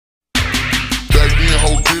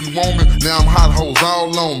didn't want me, now I'm hot hoes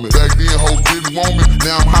all on me. Back then hoes didn't want me,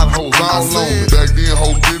 now I'm hot hoes all on me. Back then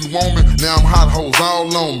hoes didn't want me, now I'm hot hoes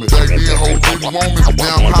all on me. Back then hoes didn't want me,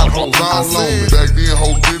 now I'm hot hoes all on me. Back then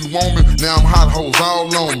hoes didn't want me, now I'm hot hoes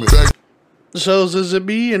all on me. So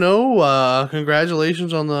Zizzy, you know,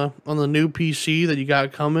 congratulations on the new PC that you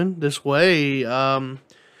got coming this way.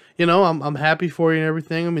 You know, I'm happy for you and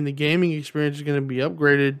everything. I mean, the gaming experience is going to be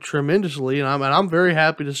upgraded tremendously, and I'm very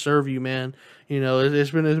happy to serve you, man. You know,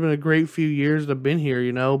 it's been a great few years that I've been here,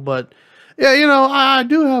 you know, but yeah, you know, I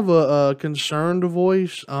do have a concerned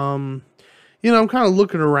voice. You know, I'm kind of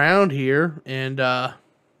looking around here, and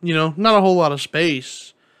you know, not a whole lot of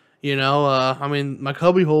space. You know, I mean, my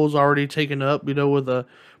cubby hole's already taken up, you know, with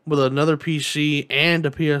another PC and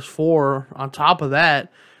a PS4 on top of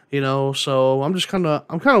that, you know. So I'm kind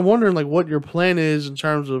of wondering like what your plan is in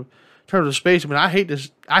terms of space. I mean, I hate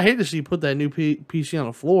to see you put that new PC on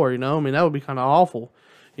the floor, you know. I mean, that would be kind of awful.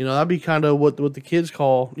 You know, that'd be kind of what the kids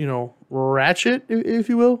call, you know, ratchet, if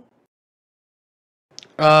you will.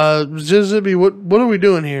 Zizzy, what are we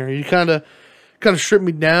doing here? You kind of strip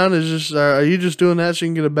me down? Is this are you just doing that so you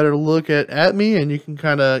can get a better look at me, and you can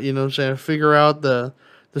kind of, you know what I'm saying, figure out the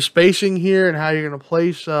spacing here and how you're gonna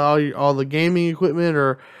place all the gaming equipment,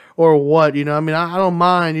 or what, you know? I mean, I don't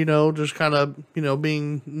mind, you know, just kind of, you know,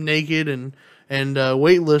 being naked and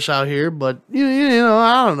weightless out here, but you know,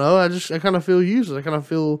 I don't know, I kind of feel useless. I kind of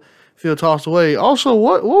feel tossed away. Also,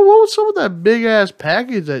 what was some of that big ass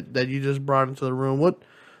package that you just brought into the room?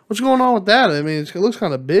 What's going on with that? I mean, it looks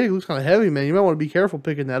kind of big, it looks kind of heavy, man. You might want to be careful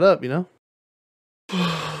picking that up, you know?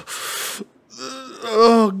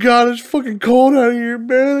 Oh, God, it's fucking cold out here,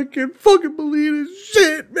 man. I can't fucking believe this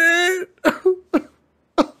shit, man.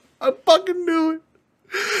 I fucking knew it.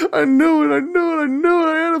 I knew it.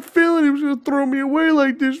 I had a feeling he was going to throw me away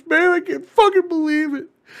like this, man. I can't fucking believe it.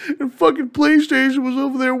 And fucking PlayStation was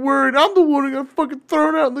over there worried I'm the one who got fucking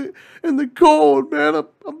thrown out in the cold, man.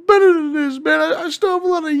 I'm better than this, man. I still have a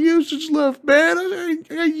lot of usage left, man. I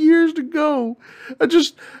got years to go. I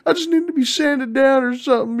just need to be sanded down or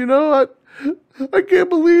something, you know. I can't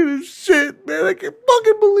believe this shit, man. I can't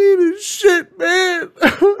fucking believe this shit, man.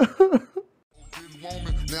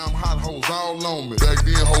 Now I'm hot hoes all on me. Back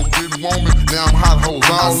then hoes didn't want me, now I'm hot hoes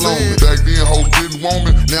all on me. Back then hoes didn't want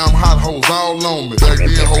me, now I'm hot hoes all on me. Back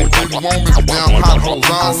then hoes didn't want me, now I'm hot hoes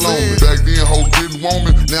all on me. Back then hoes didn't want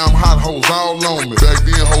me, now I'm hot hoes all on me. Back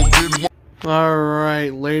then hoes didn't want me.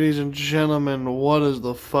 Alright, ladies and gentlemen, what is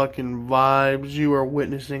the fucking vibes? You are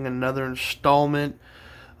witnessing another installment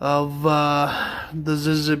of the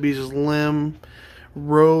Zizzy's Limb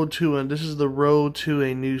road to, and this is the road to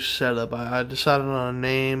a new setup. I decided on a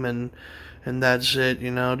name, and that's it,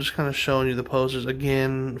 you know. Just kind of showing you the posters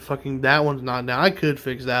again. Fucking that one's not down. I could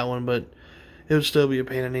fix that one, but it would still be a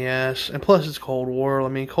pain in the ass. And plus, it's Cold War. I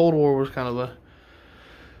mean, Cold War was kind of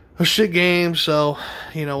a shit game, so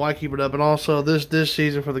you know, why keep it up? And also, this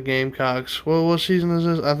season for the Gamecocks. Well, what season is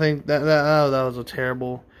this? I think that was a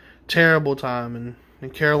terrible time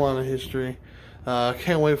in Carolina history.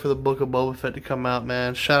 Can't wait for the Book of Boba Fett to come out,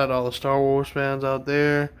 man. Shout out to all the Star Wars fans out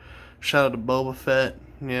there. Shout out to Boba Fett,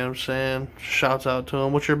 you know what I'm saying? Shouts out to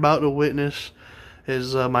him. What you're about to witness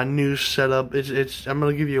is my new setup. I'm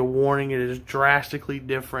going to give you a warning. It is drastically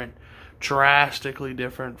different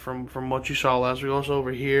from what you saw last week. Also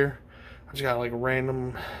over here, I just got like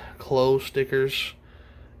random clothes stickers,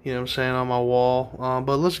 you know what I'm saying, on my wall.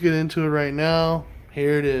 But let's get into it right now.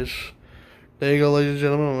 Here it is. There you go, ladies and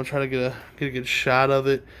gentlemen. I'm going to try to get a good shot of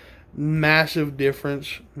it. Massive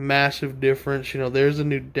difference. You know, there's the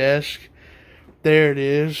new desk. There it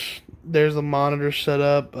is. There's the monitor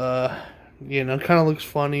setup. You know, it kind of looks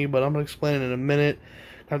funny, but I'm going to explain it in a minute.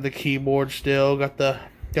 Got the keyboard still. Got the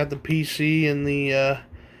PC and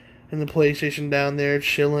the PlayStation down there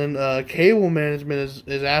chilling. Cable management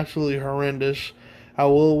is absolutely horrendous. I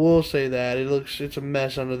will say that. It's a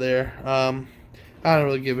mess under there. I don't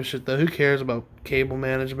really give a shit, though. Who cares about cable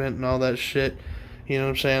management and all that shit? You know what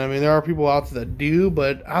I'm saying? I mean, there are people out there that do,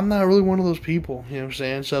 but I'm not really one of those people. You know what I'm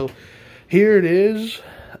saying? So, here it is.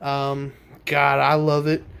 God, I love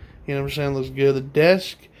it. You know what I'm saying? It looks good. The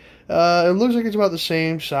desk, it looks like it's about the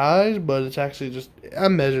same size, but it's actually just, I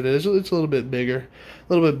measured it. It's a little bit bigger.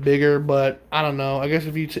 But I don't know. I guess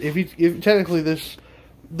if technically this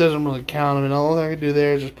doesn't really count. I mean, all I can do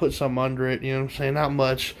there is just put some under it. You know what I'm saying? Not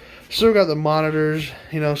much. Still got the monitors,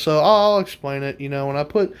 you know, so I'll explain it. You know, when I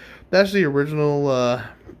put, that's the original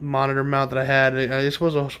monitor mount that I had. It's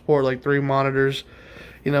supposed to support like 3 monitors,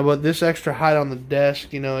 you know, but this extra height on the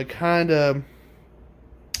desk, you know, it kind of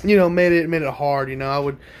you know, made it hard. You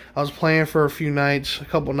know, I was playing for a few nights, a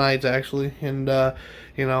couple nights actually, and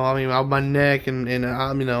you know, I mean, my neck and you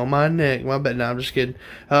know, my neck, my bad. No, I'm just kidding.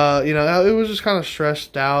 You know, it was just kind of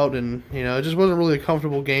stressed out, and you know, it just wasn't really a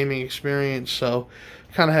comfortable gaming experience. So,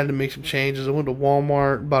 kind of had to make some changes. I went to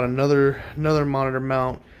Walmart, bought another monitor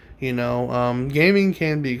mount. You know, gaming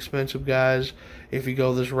can be expensive, guys, if you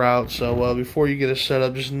go this route. So before you get a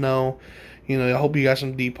setup, just know, you know, I hope you got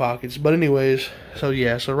some deep pockets. But anyways, so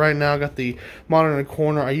yeah, so right now I got the monitor in the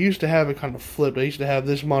corner. I used to have it kind of flipped. I used to have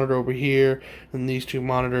this monitor over here and these two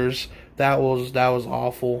monitors. That was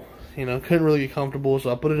awful. You know, couldn't really get comfortable,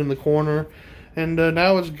 so I put it in the corner. And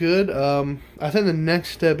now it's good. I think the next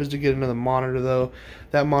step is to get another monitor, though.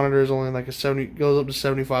 That monitor is only like goes up to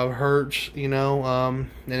 75 hertz, you know.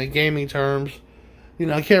 In gaming terms, you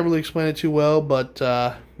know, I can't really explain it too well, but,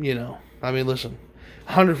 you know, I mean, listen,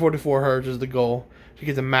 144 hertz is the goal to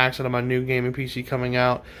get the max out of my new gaming PC coming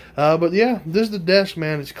out. But yeah, this is the desk,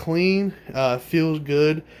 man. It's clean, feels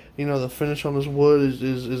good. You know, the finish on this wood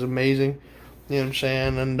is amazing. You know what I'm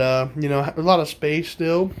saying? And, you know, a lot of space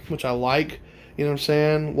still, which I like. You know what I'm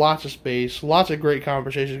saying? Lots of space. Lots of great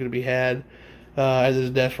conversations going to be had at this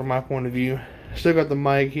desk from my point of view. Still got the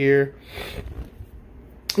mic here.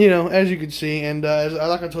 You know, as you can see. And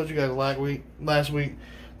like I told you guys last week,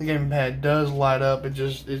 the gaming pad does light up. It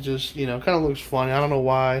just you know, kind of looks funny. I don't know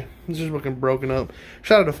why. It's just looking broken up.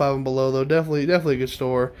 Shout out to 5 and Below, though. Definitely a good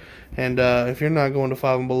store. And if you're not going to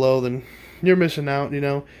 5 and Below, then you're missing out, you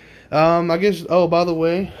know. I guess, oh, by the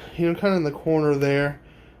way, you know, kind of in the corner there,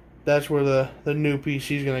 that's where the new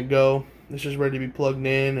PC is going to go. It's just ready to be plugged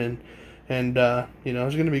in, and you know,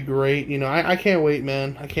 it's going to be great. You know, I can't wait,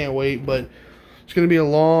 man. I can't wait, but it's going to be a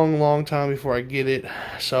long time before I get it.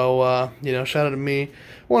 So, you know, shout out to me.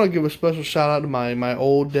 I want to give a special shout out to my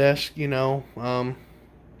old desk, you know.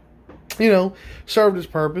 You know, served its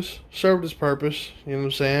purpose. You know what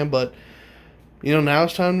I'm saying? But, you know, now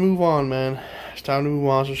it's time to move on, man. It's time to move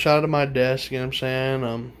on. So shout out to my desk, you know what I'm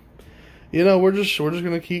saying? You know, we're just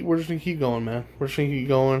gonna keep going, man. We're just gonna keep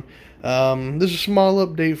going. This is a small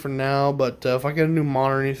update for now, but if I get a new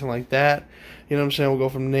monitor or anything like that, you know what I'm saying, we'll go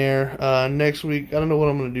from there. Next week, I don't know what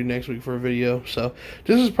I'm gonna do next week for a video. So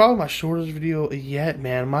this is probably my shortest video yet,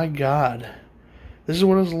 man. My God, this is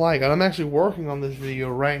what it's like. And I'm actually working on this video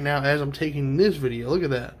right now as I'm taking this video. Look at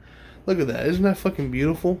that. Look at that. Isn't that fucking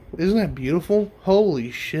beautiful? Isn't that beautiful? Holy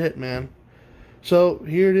shit, man. So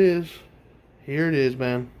here it is. Here it is,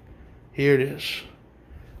 man. Here it is.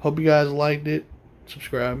 Hope you guys liked it.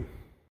 Subscribe.